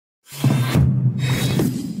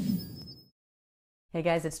Hey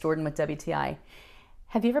guys, it's Jordan with WTI.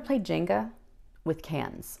 Have you ever played Jenga with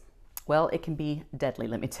cans? Well, it can be deadly,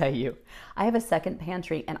 let me tell you. I have a second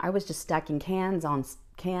pantry and I was just stacking cans on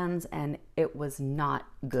cans and it was not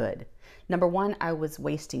good. Number one, I was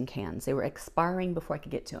wasting cans. They were expiring before I could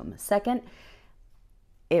get to them. Second,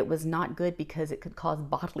 it was not good because it could cause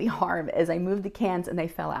bodily harm as I moved the cans and they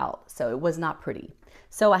fell out. So it was not pretty.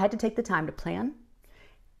 So I had to take the time to plan,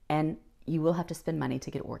 and you will have to spend money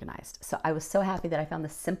to get organized. So I was so happy that I found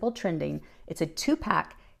this simple trending. It's a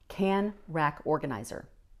 2-pack can rack organizer.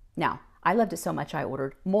 Now, I loved it so much I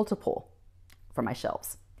ordered multiple for my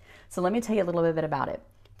shelves. So let me tell you a little bit about it.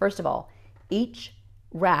 First of all, each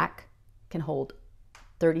rack can hold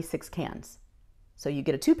 36 cans. So you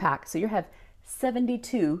get a 2-pack, so you have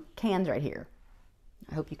 72 cans right here.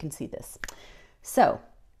 I hope you can see this. So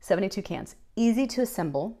 72 cans, easy to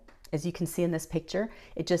assemble. As you can see in this picture,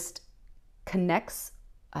 it just connects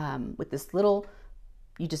with this little,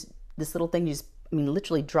 thing,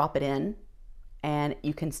 literally drop it in and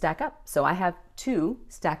you can stack up. So I have 2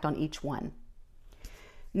 stacked on each one.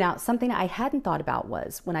 Now, something I hadn't thought about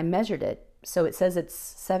was when I measured it, so it says it's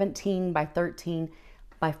 17 by 13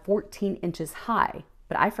 by 14 inches high,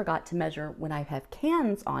 but I forgot to measure when I have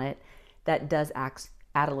cans on it, that does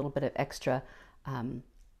add a little bit of extra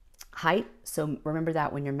height. So remember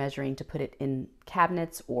that when you're measuring to put it in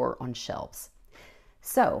cabinets or on shelves.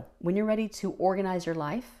 So when you're ready to organize your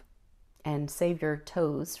life and save your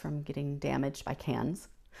toes from getting damaged by cans,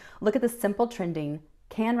 look at the simple trending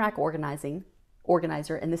can rack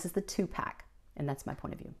organizer, and this is the 2-pack, and that's my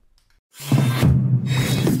point of view.